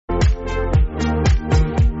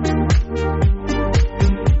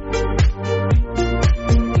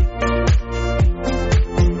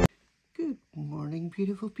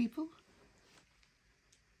beautiful people.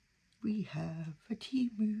 We have a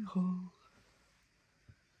Temu haul.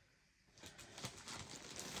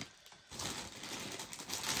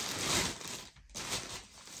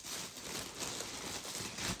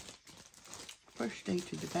 First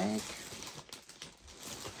out of the bag.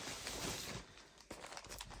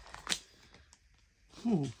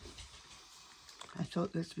 I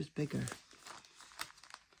thought this was bigger.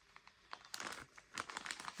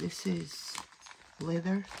 This is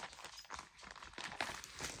leather.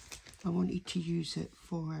 I wanted to use it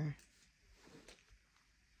for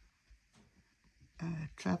a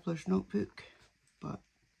traveller's notebook, but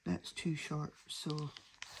that's too short, so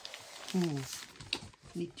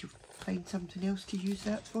need to find something else to use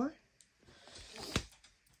that for.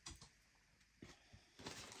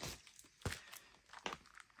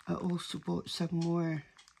 I also bought some more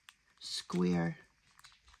square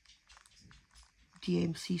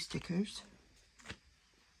DMC stickers.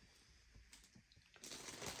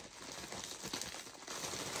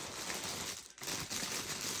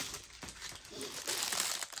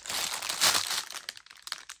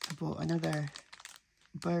 I bought another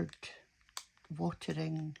bird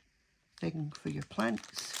watering thing for your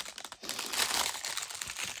plants.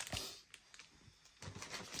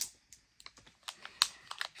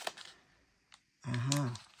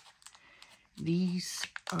 These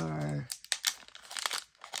are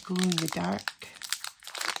glow in the dark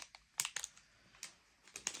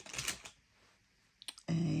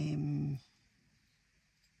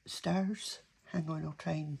stars. Hang on, I'll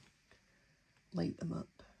try and light them up.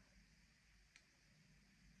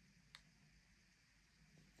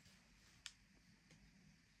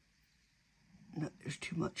 No, there's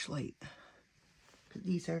too much light. But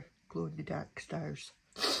these are glow in the dark stars.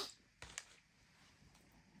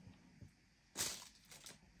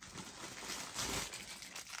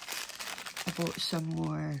 I bought some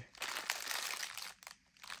more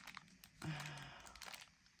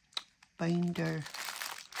binder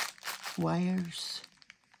wires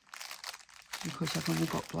because I've only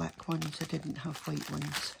got black ones, I didn't have white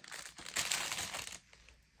ones.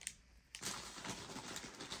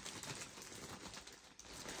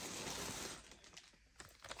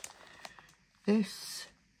 This,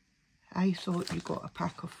 I thought you got a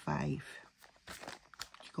pack of 5. You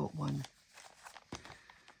got 1.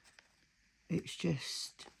 It's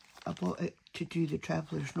just, I bought it to do the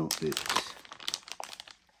traveller's notebooks.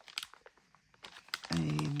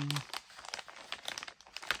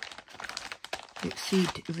 It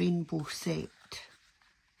said rainbow set.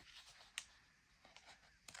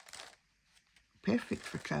 Perfect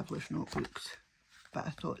for traveller's notebooks. But I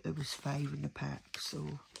thought there was 5 in the pack,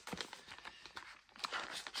 so.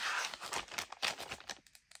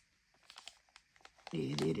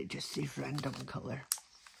 Yeah, there it just says random colour.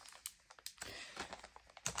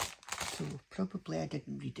 So probably I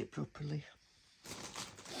didn't read it properly.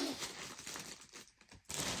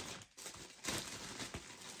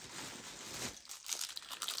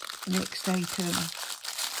 Next item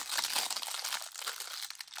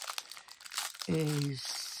is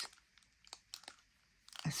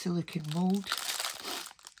a silicone mould.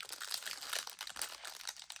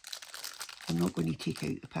 I'm not going to take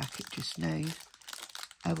out the packet just now.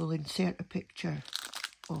 I will insert a picture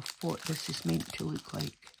of what this is meant to look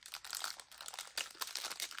like.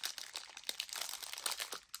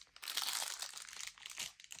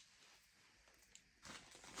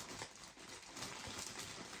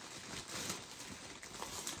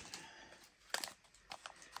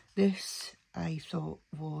 This I thought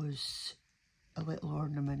was a little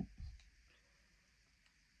ornament,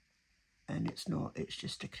 and it's not, it's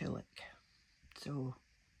just acrylic. So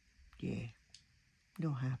yeah,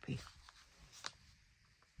 no happy.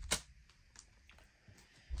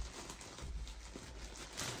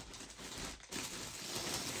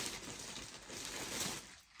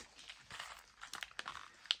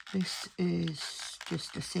 This is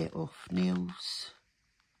just a set of nails.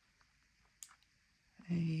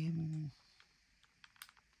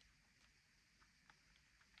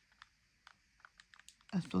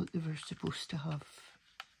 I thought they were supposed to have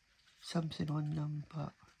something on them,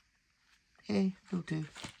 but hey, they'll do.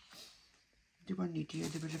 They weren't dear,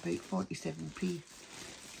 they were about 47p.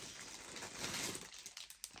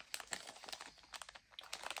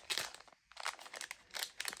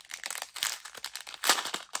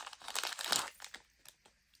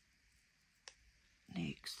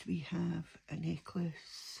 Next we have a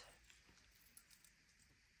necklace.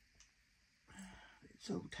 It's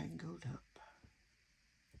all tangled up.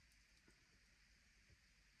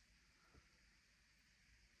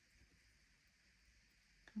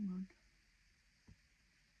 Come on.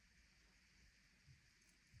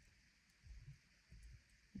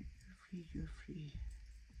 free, you're free.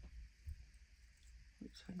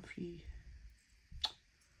 What's unfree?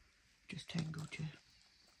 Just tangled you.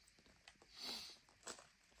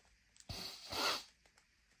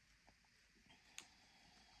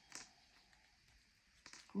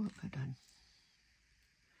 What have I done?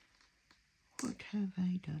 What have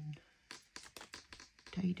I done?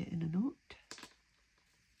 Tied it in a knot.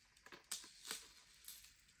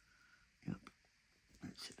 Yep,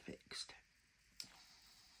 that's it fixed.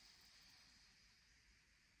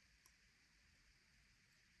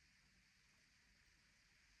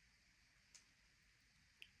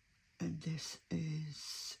 And this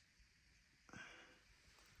is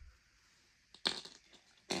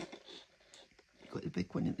got the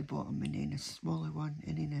big one at the bottom and then a smaller one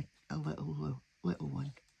and then a little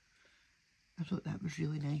one. I thought that was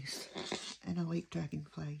really nice, and I like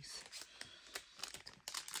dragonflies.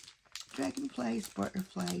 Dragonflies,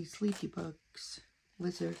 butterflies, ladybugs,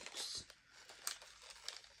 lizards.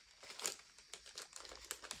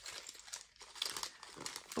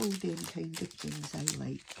 All them kind of things I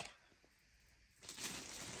like.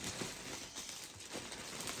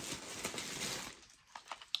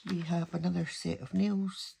 We have another set of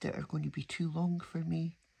nails that are going to be too long for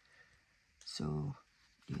me, so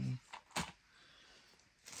yeah.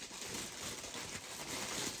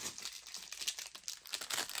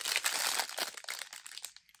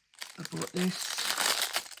 I bought this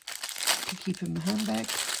to keep in my handbag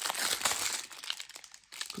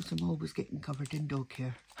because I'm always getting covered in dog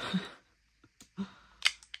hair.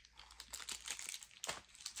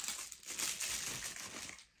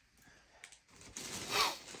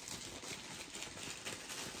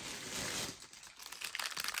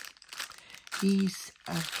 These,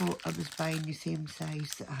 I thought I was buying the same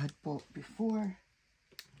size that I had bought before,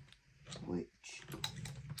 which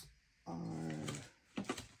are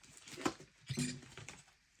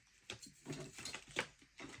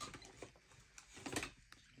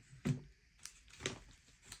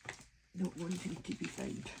not wanting to be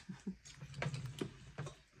found.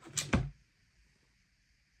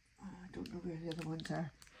 I don't know where the other ones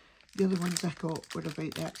are. The other ones I got were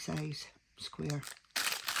about that size, square.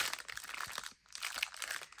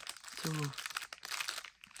 So,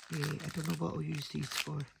 yeah, I don't know what I'll use these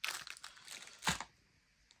for.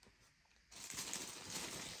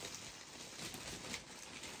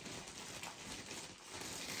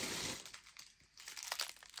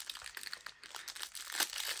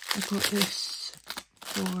 I got this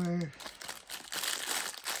for my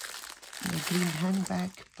green handbag,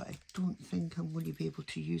 but I don't think I'm going to be able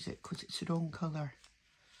to use it because it's the wrong colour.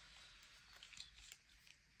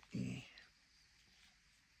 Yeah.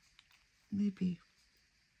 Maybe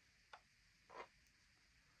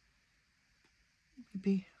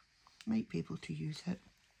might be able to use it.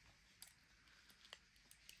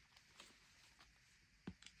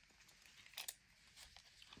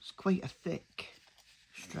 It's quite a thick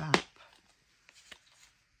strap.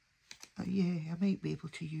 But yeah, I might be able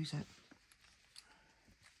to use it.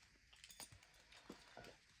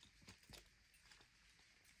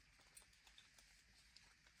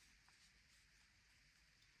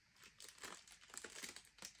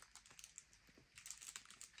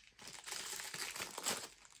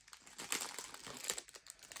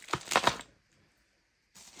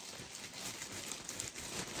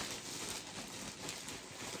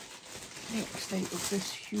 Next out of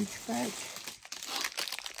this huge bag,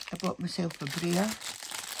 I bought myself a brayer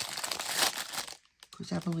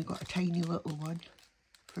because I've only got a tiny little one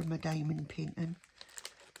for my diamond painting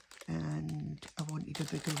and I wanted a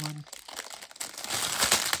bigger one.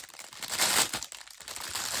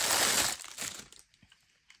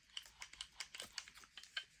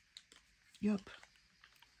 Yup.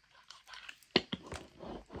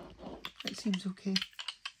 That seems okay.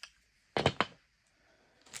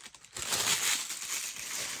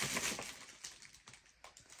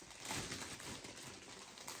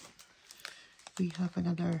 We have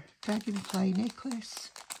another dragonfly necklace.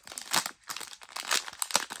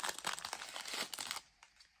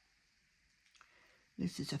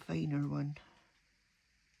 This is a finer one.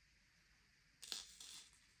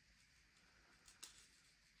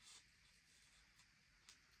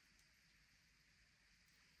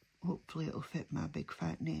 Hopefully it'll fit my big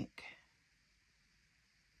fat neck.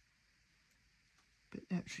 But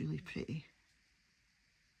that's really pretty.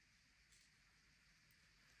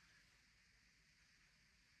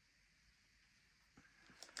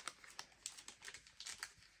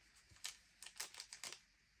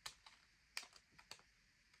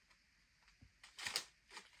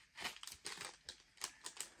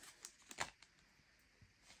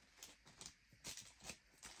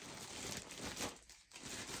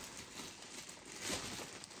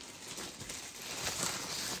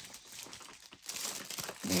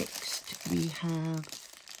 we have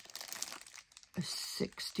a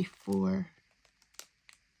 60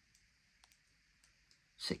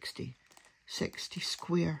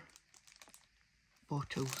 square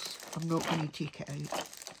bottles. I'm not going to take it out.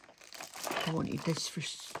 I wanted this for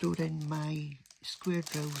storing my square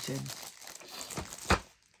drills in.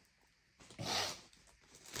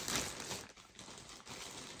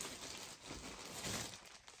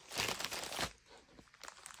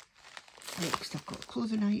 Next I've got a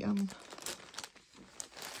clothing item.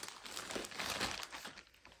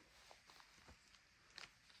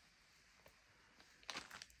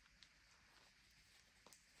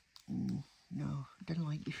 No, I didn't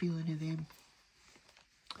like the feeling of them.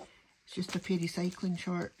 It's just a pair of cycling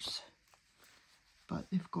shorts, but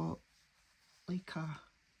they've got like a,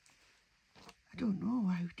 I don't know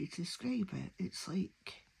how to describe it. It's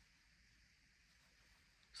like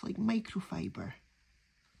microfiber.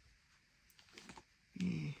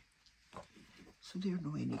 Yeah, so they're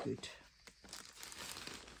not any good.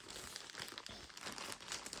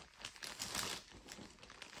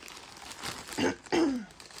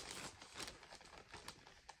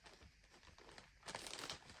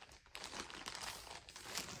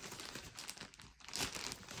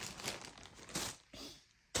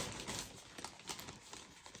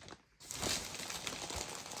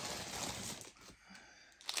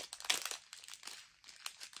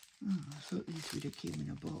 Oh, I thought these would have came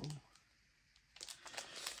in a bottle.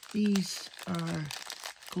 These are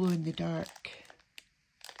glow in the dark.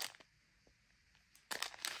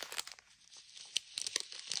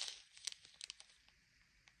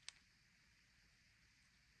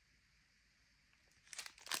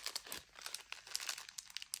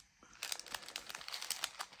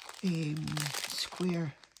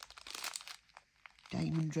 Square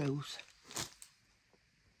diamond drills.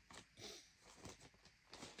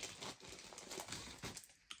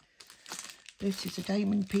 This is a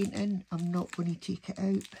diamond painting. I'm not going to take it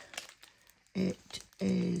out. It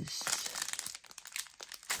is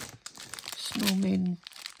Snowman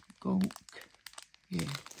Gonk. Yeah.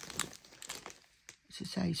 It's a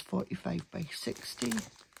size 45 by 60.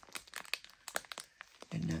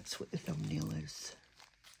 And that's what the thumbnail is.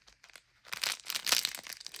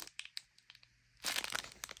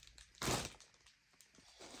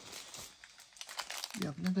 We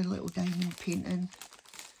have another little diamond painting.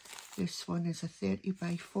 This one is a 30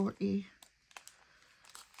 by 40.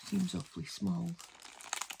 Seems awfully small.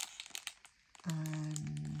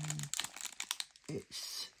 And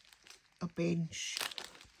it's a bench.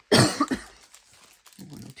 I'm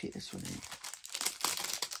going to take this one out.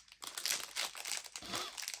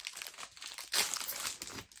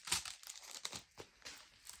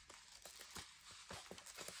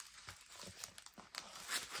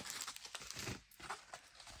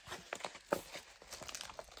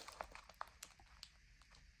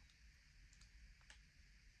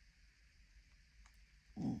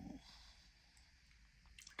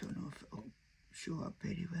 I don't know if it'll show up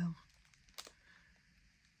very well.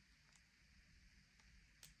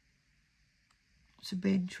 It's a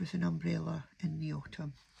bench with an umbrella in the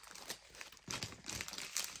autumn.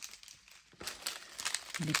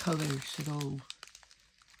 And the colours are all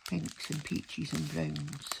pinks and peaches and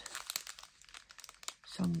browns.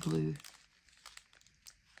 Some blue.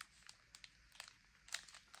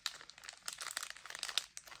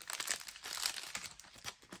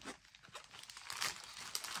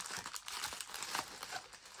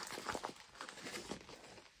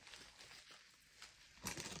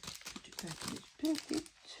 Packet.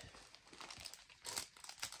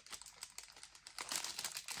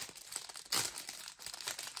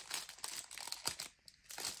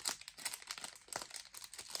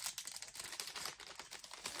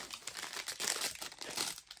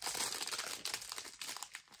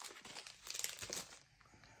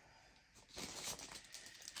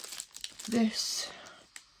 This,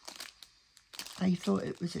 I thought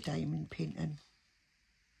it was a diamond painting.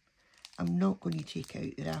 I'm not going to take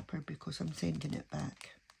out the wrapper because I'm sending it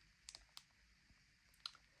back.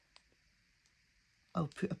 I'll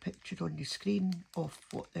put a picture on the screen of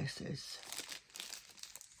what this is.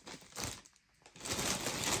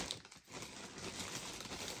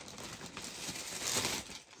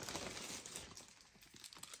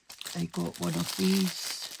 I got one of these.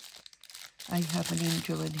 I have an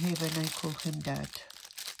angel in heaven, I call him Dad.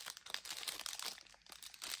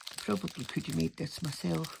 Probably could have made this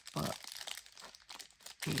myself, but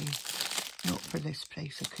not for this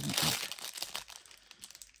price, I couldn't have.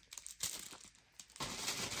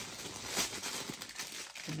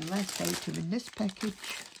 And the last item in this package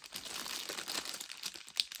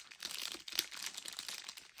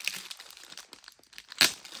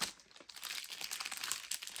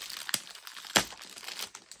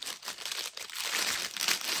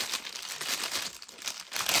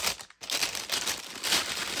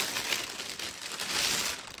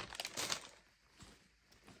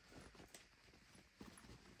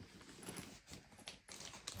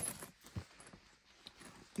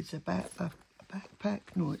is a backpack.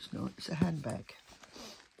 No, it's not. It's a handbag.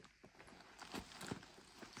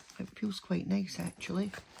 It feels quite nice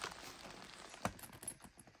actually.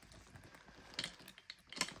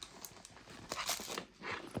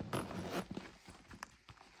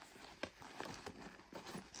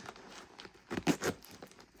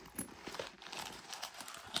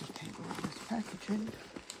 Okay, all this packaging.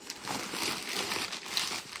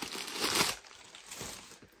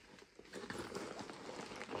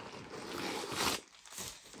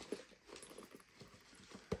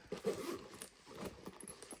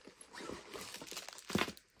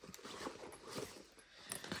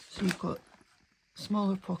 So you've got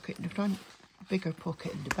smaller pocket in the front, bigger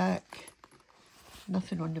pocket in the back,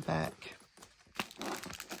 nothing on the back.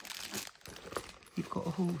 You've got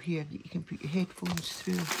a hole here that you can put your headphones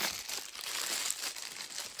through.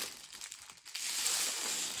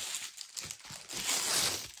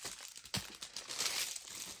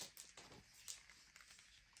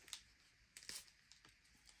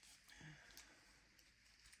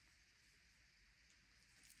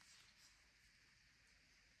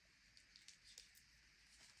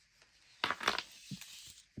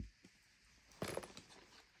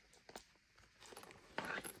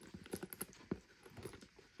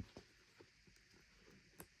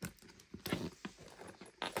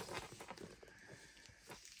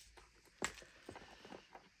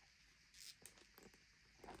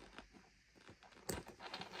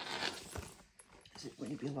 Is it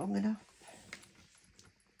going to be long enough?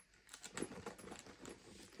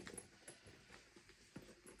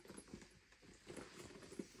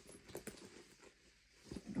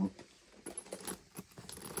 Nope.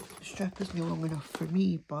 The strap isn't long enough for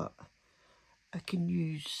me, but I can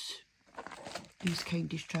use these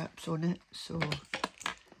kind of straps on it, so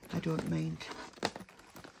I don't mind.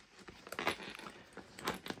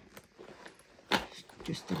 It's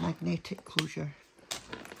just a magnetic closure.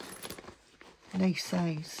 Nice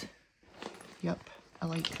size. Yep, I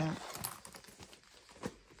like that.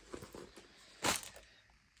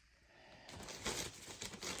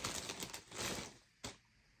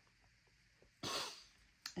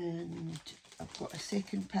 And I've got a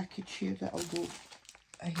second package here that I'll go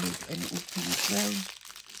ahead and open as well,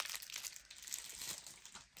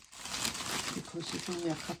 because there's only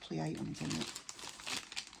a couple of items in it.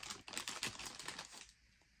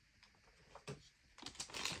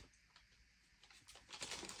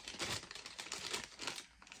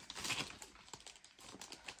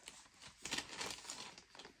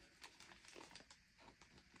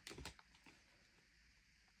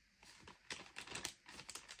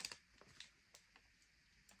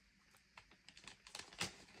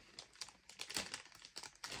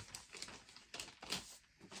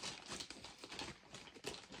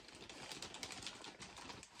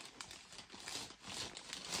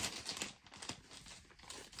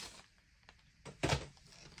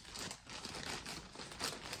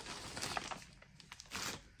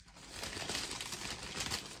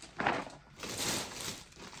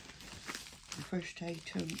 The first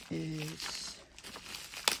item is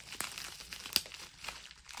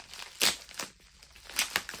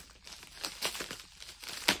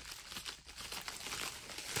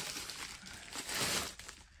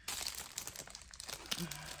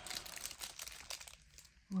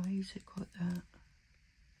why has it got that?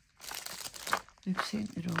 They've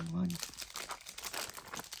sent the wrong one.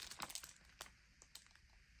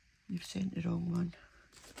 You've sent the wrong one.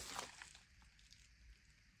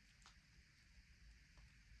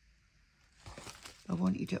 I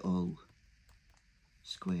wanted it all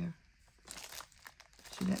square,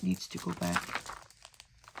 so that needs to go back.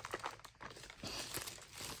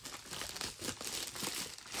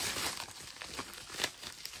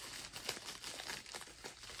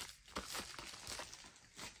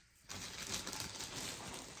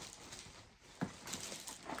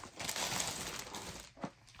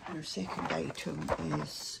 Our second item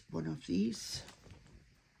is one of these.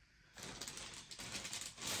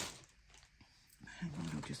 Hang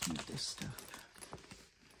on, I'll just move this stuff.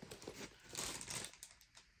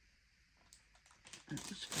 That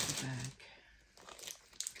was for the bag.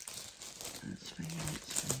 That's fine,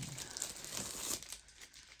 that's fine.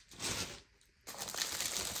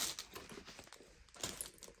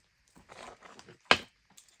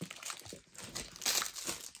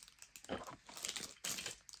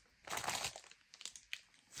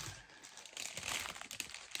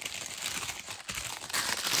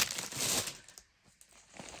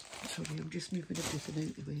 Sorry, I'm just moving everything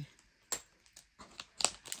out the way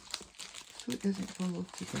so it doesn't fall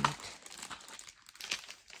off the bed.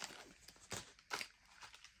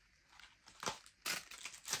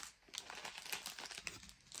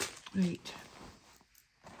 Right.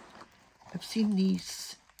 I've seen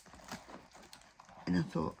these and I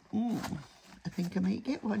thought, I think I might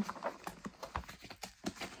get one.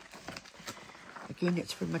 Again,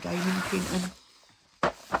 it's for my diamond painting.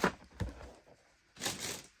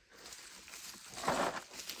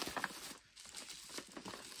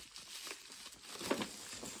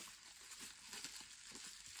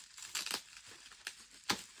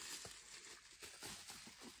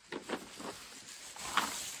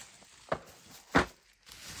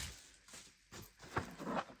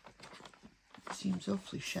 Seems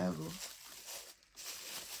awfully shallow.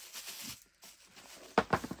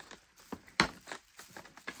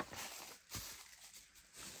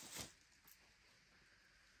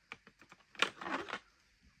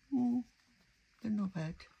 They're not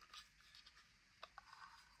bad.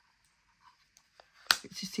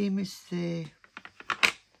 It's the same as the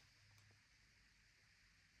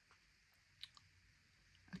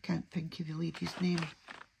I can't think of the lady's name.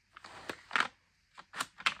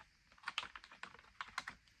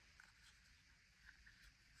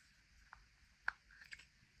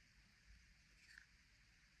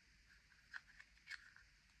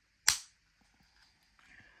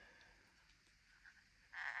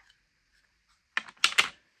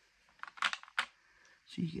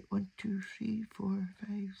 So you get 1, 2, 3, 4,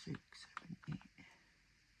 5, 6, 7, 8.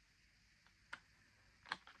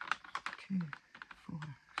 2, 4,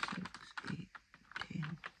 6, 8,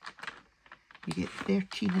 10. You get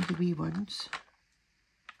 13 of the wee ones.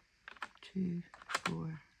 2,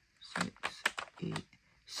 4, 6, 8,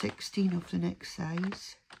 16 of the next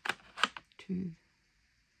size. 2,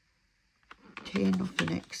 10 of the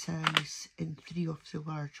next size, and 3 of the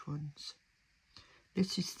large ones.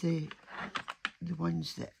 This is the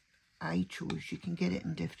ones that I chose. You can get it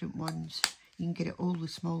in different ones. You can get it all the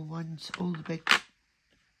small ones, all the big.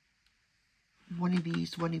 One of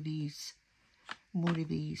these, more of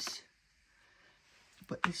these.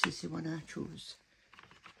 But this is the one I chose.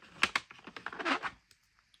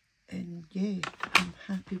 And yeah, I'm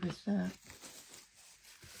happy with that.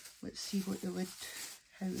 Let's see what the lid,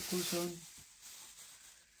 how it goes on.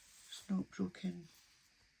 It's not broken.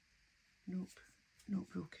 Nope, not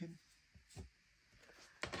broken.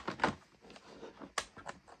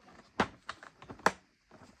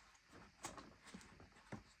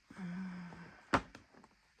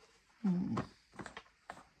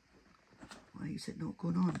 Why is it not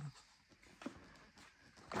going on?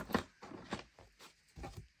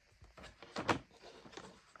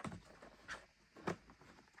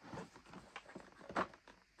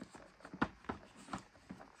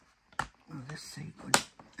 Oh, this side one.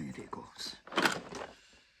 There it goes.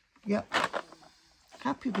 Yep.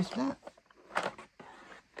 Happy with that.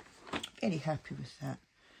 Very happy with that.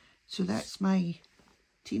 So that's my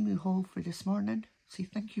Temu haul for this morning. So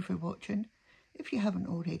thank you for watching. If you haven't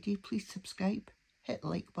already, please subscribe, hit the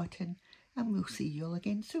like button, and we'll see you all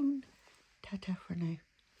again soon. Ta-ta for now.